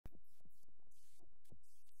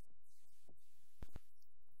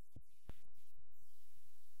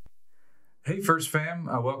Hey, First Fam,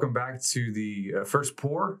 welcome back to the First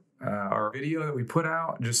Pour, our video that we put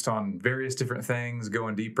out just on various different things,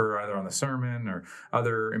 going deeper either on the sermon or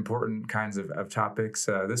other important kinds of topics.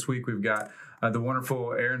 This week we've got the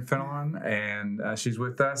wonderful Erin Fenelon, and she's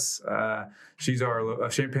with us. She's our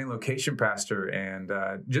Champaign location pastor, and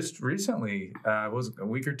just recently, was a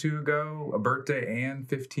week or two ago, a birthday and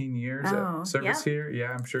 15 years at service here.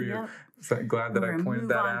 Yeah, I'm sure you're glad that I pointed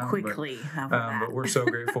that out. Quickly, but we're so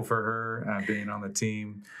grateful for her being on the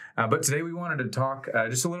team. But today we wanted to talk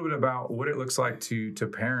just a little bit about what it looks like to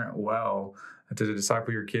parent well, to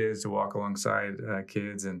disciple your kids, to walk alongside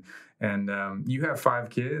kids, and you have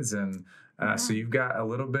 5 kids, and so you've got a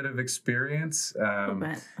little bit of experience.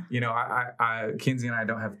 You know, I Kinsey and I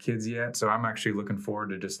don't have kids yet, so I'm actually looking forward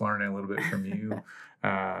to just learning a little bit from you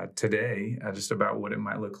today, just about what it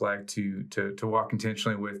might look like to walk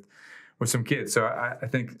intentionally with some kids. So I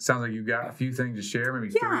think it sounds like you've got a few things to share,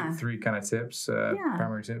 maybe three kind of tips,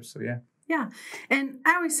 primary tips. So Yeah. And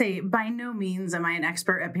I always say, by no means am I an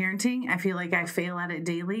expert at parenting. I feel like I fail at it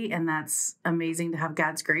daily, and that's amazing to have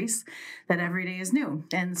God's grace that every day is new.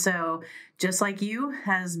 And so just like you,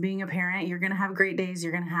 as being a parent, you're going to have great days.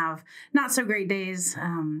 You're going to have not so great days,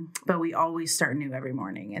 but we always start new every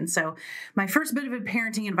morning. And so my first bit of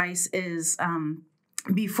parenting advice is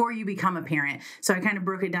before you become a parent. So I kind of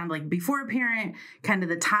broke it down to like before a parent, kind of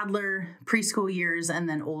the toddler, preschool years, and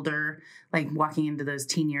then older, like walking into those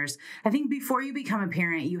teen years. I think before you become a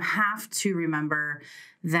parent, you have to remember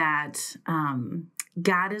that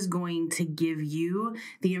God is going to give you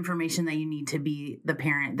the information that you need to be the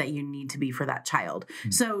parent that you need to be for that child.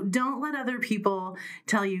 Mm-hmm. So don't let other people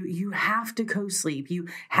tell you, you have to co-sleep. You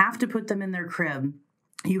have to put them in their crib.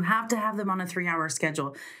 You have to have them on a 3-hour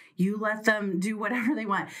schedule. You let them do whatever they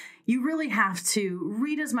want. You really have to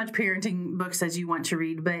read as much parenting books as you want to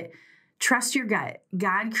read, but trust your gut.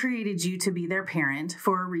 God created you to be their parent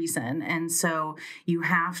for a reason. And so you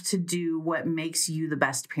have to do what makes you the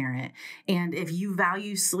best parent. And if you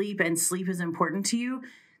value sleep and sleep is important to you,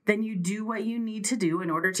 then you do what you need to do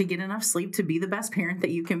in order to get enough sleep to be the best parent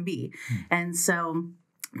that you can be. And so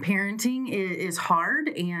parenting is hard,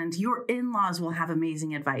 and your in-laws will have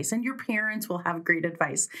amazing advice, and your parents will have great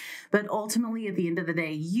advice. But ultimately, at the end of the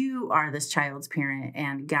day, you are this child's parent,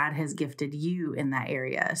 and God has gifted you in that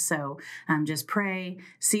area. So just pray,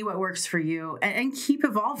 see what works for you, and keep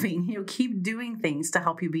evolving. Keep doing things to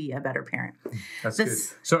help you be a better parent. That's good.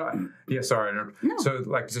 So, sorry. No. So,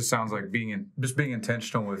 like, it just sounds like being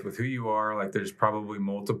intentional with who you are. Like, there's probably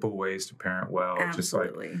multiple ways to parent well.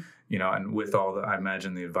 Absolutely. Just like, and with all I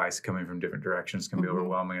imagine the advice coming from different directions can be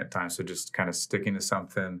overwhelming at times. So just kind of sticking to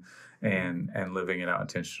something and living it out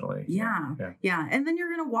intentionally. Yeah. And then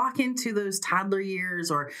you're going to walk into those toddler years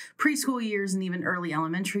or preschool years and even early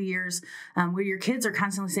elementary years where your kids are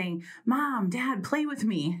constantly saying, Mom, Dad, play with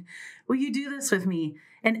me. Will you do this with me?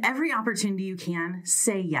 And every opportunity you can,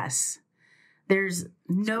 say yes. There's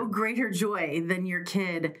no greater joy than your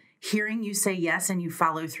kid hearing you say yes and you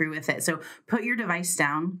follow through with it. So put your device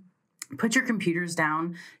down. Put your computers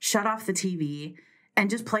down, shut off the TV, and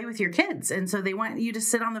just play with your kids. And so they want you to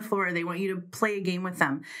sit on the floor. They want you to play a game with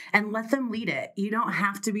them and let them lead it. You don't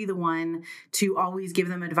have to be the one to always give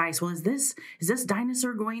them advice. Well, is this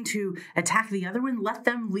dinosaur going to attack the other one? Let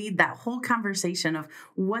them lead that whole conversation of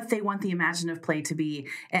what they want the imaginative play to be,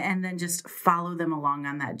 and then just follow them along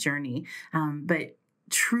on that journey. But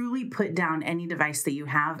truly put down any device that you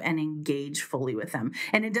have and engage fully with them.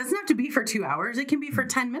 And it doesn't have to be for 2 hours. It can be for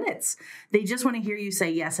 10 minutes. They just want to hear you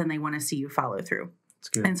say yes, and they want to see you follow through. That's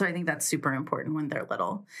good. And so I think that's super important when they're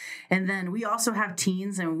little. And then we also have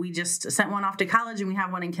teens, and we just sent one off to college, and we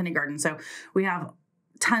have one in kindergarten. So we have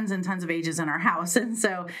tons and tons of ages in our house. And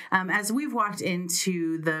so as we've walked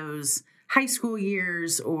into those high school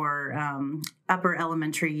years or upper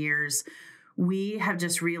elementary years, we have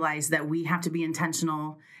just realized that we have to be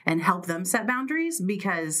intentional and help them set boundaries,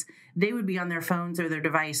 because they would be on their phones or their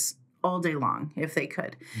device all day long if they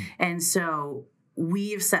could. And so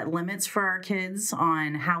we've set limits for our kids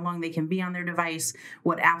on how long they can be on their device,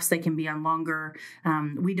 what apps they can be on longer.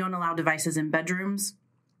 We don't allow devices in bedrooms.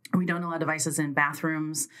 We don't allow devices in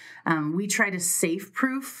bathrooms. We try to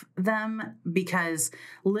safe-proof them because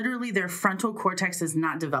literally their frontal cortex is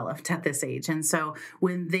not developed at this age. And so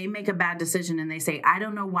when they make a bad decision and they say, I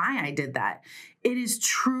don't know why I did that, it is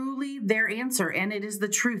truly their answer, and it is the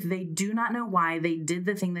truth. They do not know why they did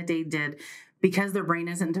the thing that they did, because their brain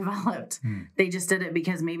isn't developed. They just did it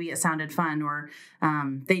because maybe it sounded fun, or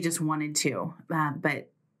they just wanted to.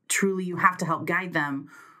 But truly, you have to help guide them,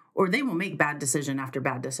 or they will make bad decision after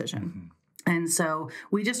bad decision. And so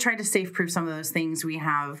we just try to safe-proof some of those things. We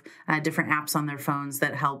have different apps on their phones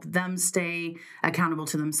that help them stay accountable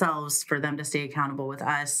to themselves, for them to stay accountable with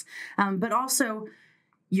us. But also,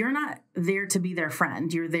 you're not there to be their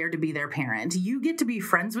friend. You're there to be their parent. You get to be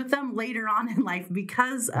friends with them later on in life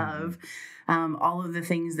because of all of the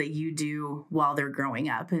things that you do while they're growing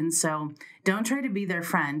up. And so don't try to be their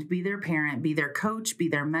friend, be their parent, be their coach, be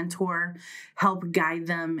their mentor, help guide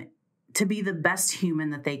them to be the best human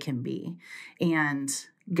that they can be. And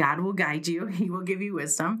God will guide you. He will give you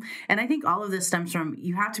wisdom. And I think all of this stems from,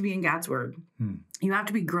 you have to be in God's word. You have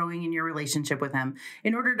to be growing in your relationship with him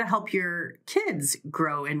in order to help your kids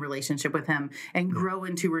grow in relationship with him and grow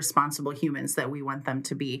into responsible humans that we want them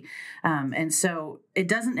to be. And so it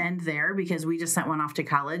doesn't end there, because we just sent one off to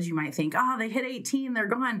college. You might think, oh, they hit 18, they're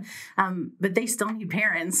gone. But they still need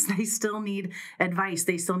parents. They still need advice.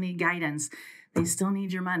 They still need guidance. They still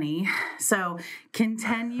need your money. So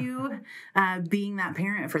continue being that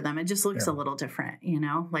parent for them. It just looks a little different,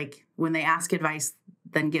 like when they ask advice,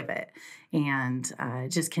 then give it. And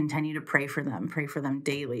just continue to pray for them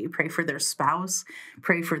daily, pray for their spouse,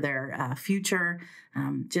 pray for their future.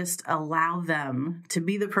 Just allow them to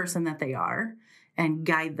be the person that they are and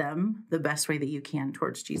guide them the best way that you can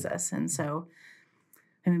towards Jesus. And so,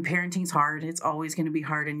 parenting's hard. It's always going to be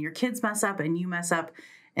hard, and your kids mess up and you mess up.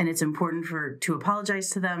 And it's important to apologize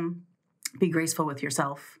to them, be graceful with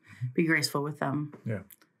yourself, be graceful with them. Yeah.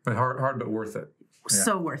 But hard, but worth it.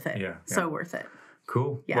 So worth it. Yeah. So worth it.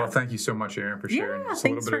 Cool. Yeah. Well, thank you so much, Erin, for sharing just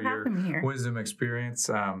a little bit of your wisdom experience.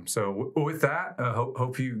 So with that,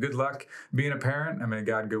 hope you good luck being a parent. May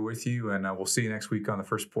God go with you, and we'll see you next week on The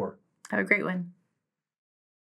First Pour. Have a great one.